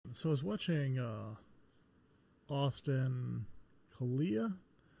So I was watching Austin Kalia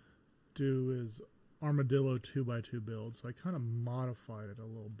do his Armadillo 2x2 build, so I kind of modified it a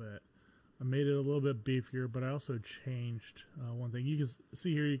little bit. I made it a little bit beefier, but I also changed one thing. You can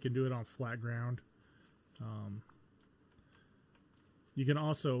see here you can do it on flat ground. You can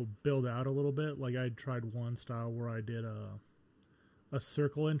also build out a little bit. Like I tried one style where I did a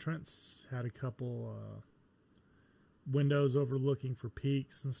circle entrance, had a couple windows overlooking for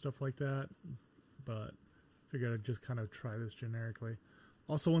peaks and stuff like that, but figured I'd just kind of try this generically.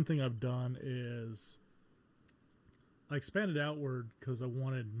 Also, one thing I've done is I expanded outward because I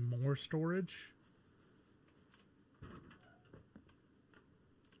wanted more storage.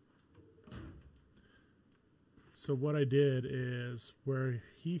 So what I did is where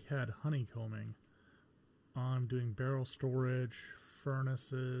he had honeycombing, I'm doing barrel storage,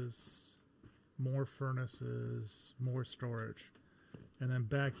 furnaces, more storage. And then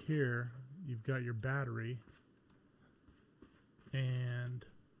back here, you've got your battery. And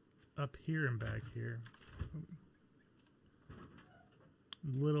up here and back here,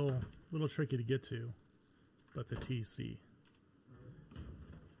 little tricky to get to, but the TC.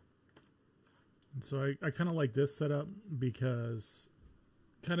 And so I kind of like this setup because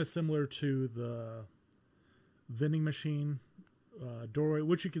kind of similar to the vending machine doorway,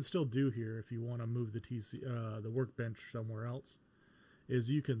 which you can still do here if you want to move the TC, the workbench somewhere else, is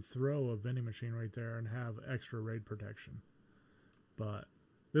you can throw a vending machine right there and have extra raid protection. But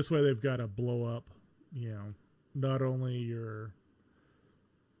this way they've got to blow up, you know, not only your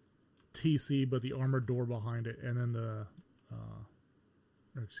TC, but the armored door behind it. And then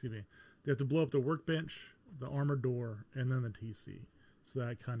they have to blow up the workbench, the armored door, and then the TC. So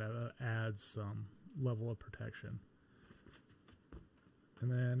that kind of adds some level of protection. And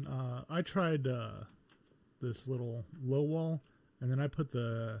then I tried this little low wall, and then I put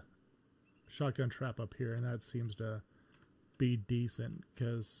the shotgun trap up here, and that seems to be decent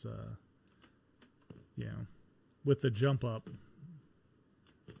because, you know, with the jump up,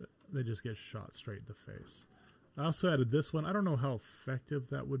 they just get shot straight in the face. I also added this one. I don't know how effective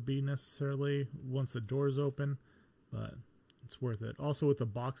that would be necessarily once the door's open, but it's worth it. Also with the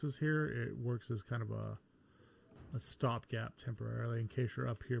boxes here, it works as kind of a stopgap temporarily. In case you're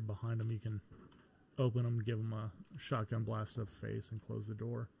up here behind them, you can open them, give them a shotgun blast to the face, and close the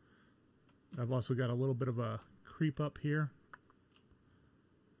door. I've also got a little bit of a creep up here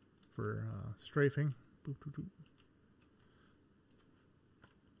for strafing. Boop, boop, boop.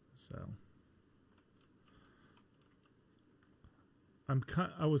 So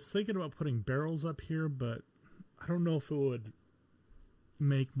I was thinking about putting barrels up here, but I don't know if it would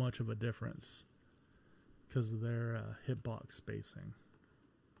make much of a difference because of their hitbox spacing.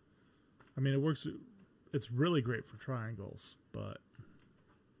 I mean, it works. It's really great for triangles, but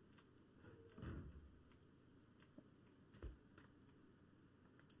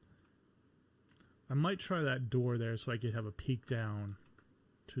I might try that door there so I could have a peek down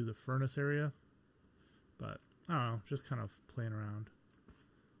to the furnace area. But I don't know, just kind of playing around.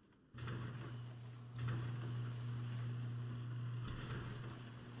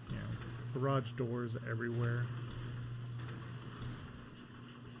 You know, garage doors everywhere.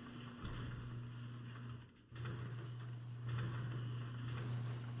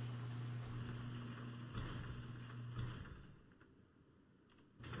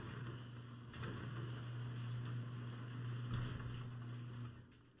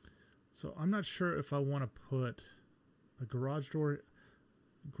 So I'm not sure if I want to put a garage door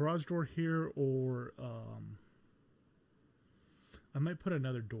here, or I might put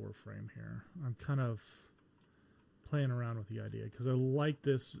another door frame here. I'm kind of playing around with the idea because I like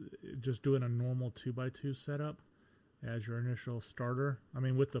this, just doing a normal 2x2 setup as your initial starter. I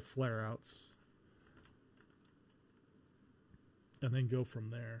mean, with the flare outs, and then go from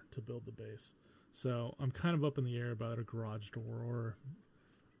there to build the base. So I'm kind of up in the air about a garage door or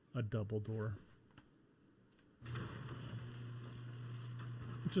a double door.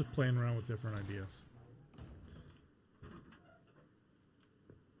 Just playing around with different ideas.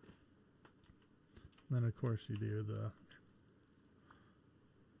 Then of course you do the,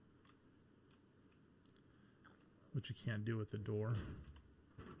 which you can't do with the door.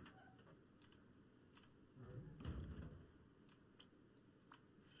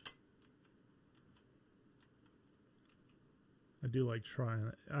 I do like trying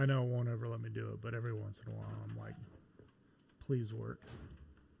it. I know it won't ever let me do it, but every once in a while I'm like, please work.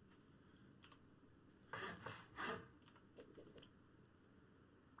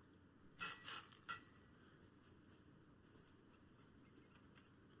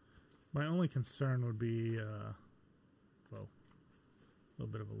 My only concern would be, well, A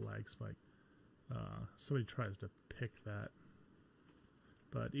little bit of a lag spike. Somebody tries to pick that.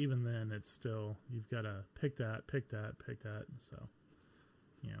 But even then, it's still, you've got to pick that, pick that, pick that. So,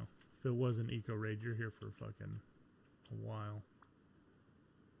 you know, if it wasn't Eco Raid, you're here for fucking a while.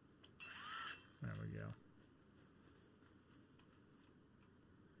 There we go.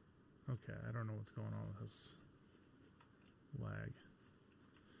 Okay, I don't know what's going on with this lag.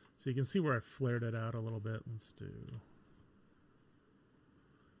 So you can see where I flared it out a little bit. Let's do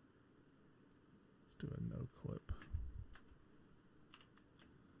a no clip.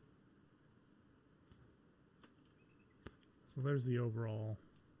 So there's the overall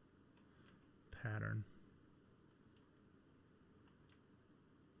pattern.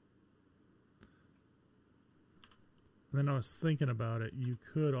 And then I was thinking about it, you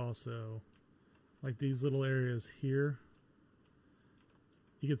could also, like these little areas here,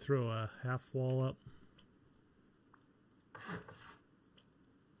 you could throw a half wall up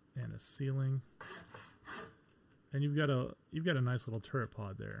and a ceiling. And you've got a nice little turret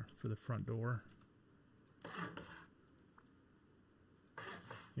pod there for the front door.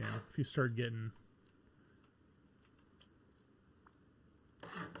 Yeah, if you start getting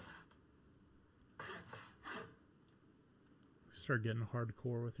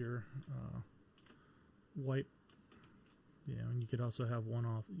hardcore with your wipe, you know, and you could also have one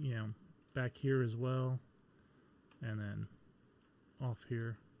off, you know, back here as well, and then off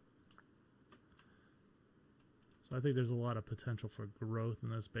here. So I think there's a lot of potential for growth in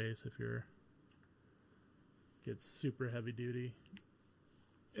this base if you're get super heavy duty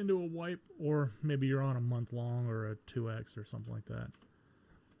into a wipe, or maybe you're on a month long or a 2x or something like that.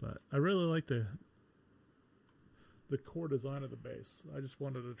 But I really like the core design of the base. I just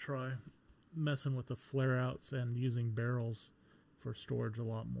wanted to try messing with the flare outs and using barrels for storage a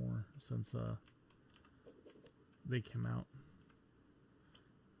lot more since they came out.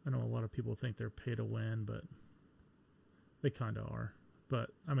 I know a lot of people think they're pay to win, but they kind of are. But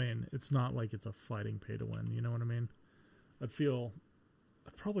I mean, it's not like it's a fighting pay to win, you know what I mean? I'd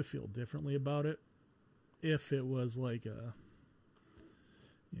probably feel differently about it if it was like a,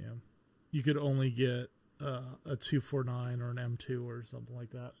 you know, you could only get a 249 or an M2 or something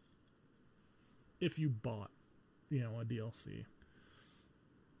like that if you bought, you know, a DLC,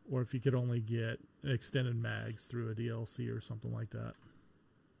 or if you could only get extended mags through a DLC or something like that.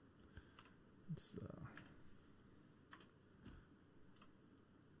 So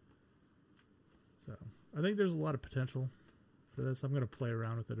I think there's a lot of potential for this. I'm going to play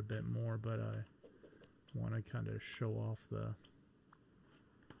around with it a bit more, but I want to kind of show off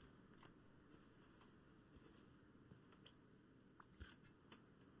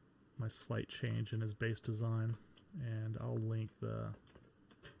my slight change in his base design, and I'll link the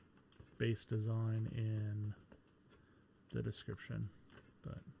base design in the description.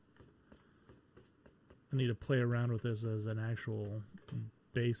 But I need to play around with this as an actual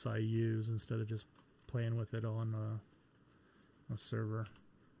base I use instead of just playing with it on a server.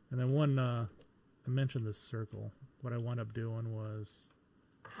 And then I mentioned this circle. What I wound up doing was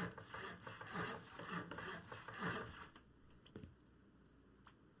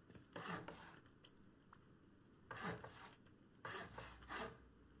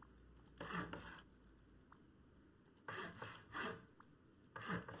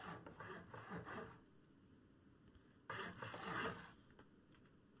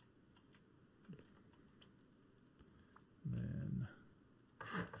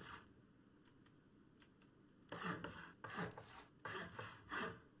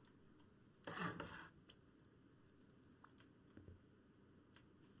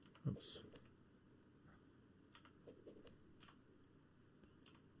oops.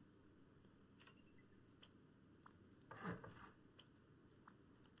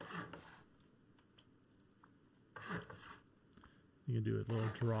 You can do a little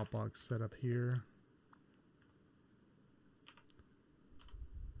Dropbox setup here.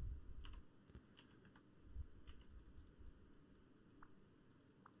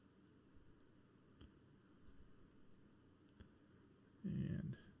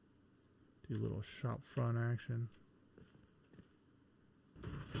 And do a little shop front action.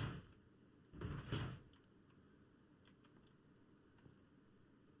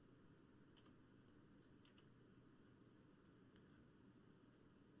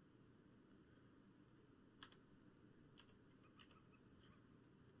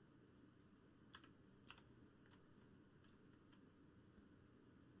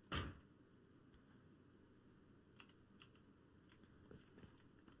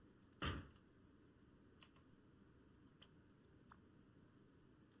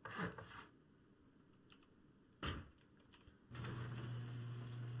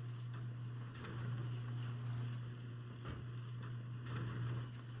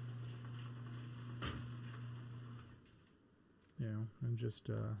 and just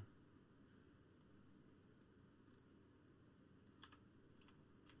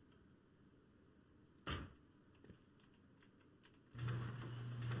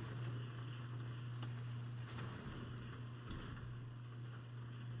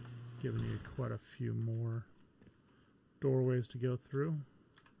giving you quite a few more doorways to go through,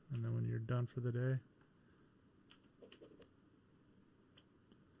 and then when you're done for the day,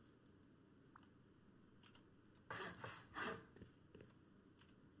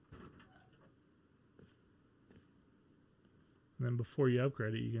 and then before you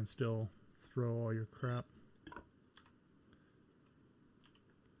upgrade it, you can still throw all your crap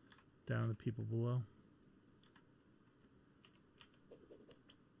down to the people below.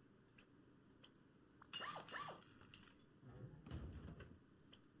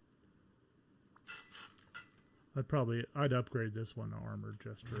 I'd upgrade this one to armored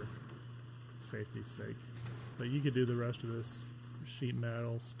just for safety's sake. But you could do the rest of this sheet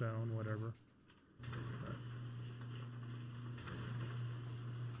metal, stone, whatever. But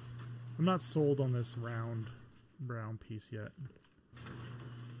I'm not sold on this round brown piece yet.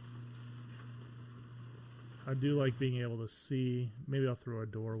 I do like being able to see. Maybe I'll throw a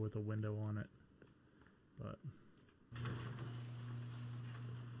door with a window on it. But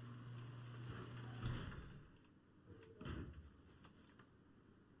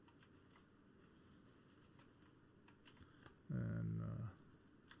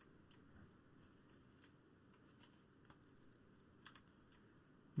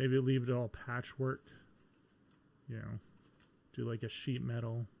maybe leave it all patchwork. You know, do like a sheet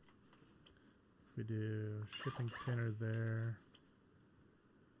metal. If we do shipping container there.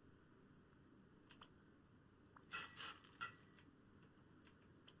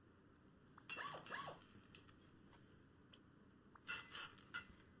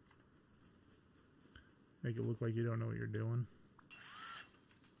 Make it look like you don't know what you're doing.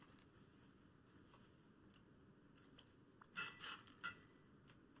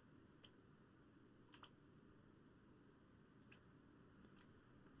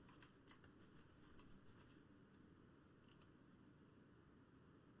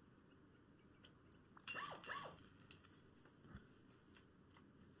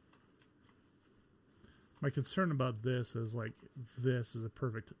 My concern about this is, like, this is a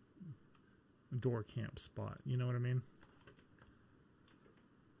perfect door camp spot. You know what I mean?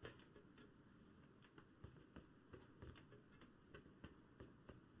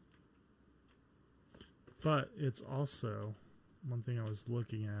 But it's also one thing I was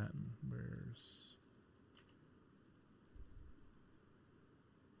looking at. Where's...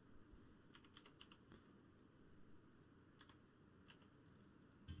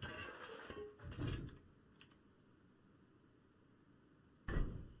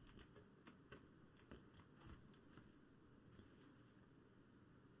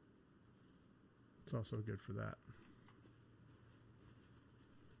 It's also good for that.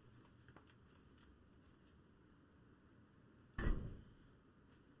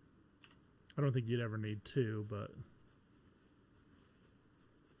 I don't think you'd ever need two, but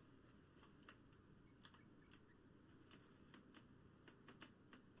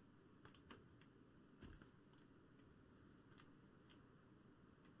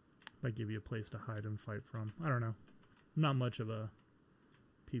might give you a place to hide and fight from. I don't know. I'm not much of a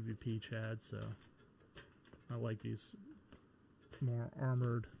PvP Chad, so I like these more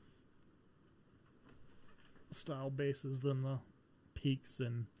armored style bases than the peaks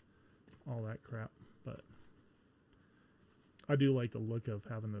and all that crap. But I do like the look of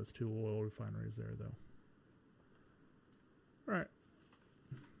having those two oil refineries there, though. Alright.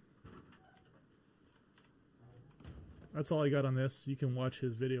 That's all I got on this. You can watch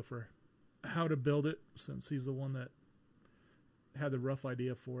his video for how to build it, since he's the one that had the rough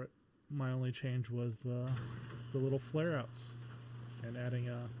idea for it. My only change was the little flare outs and adding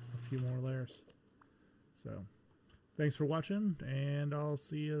a few more layers. So thanks for watching, and I'll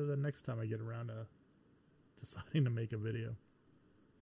see you the next time I get around to deciding to make a video.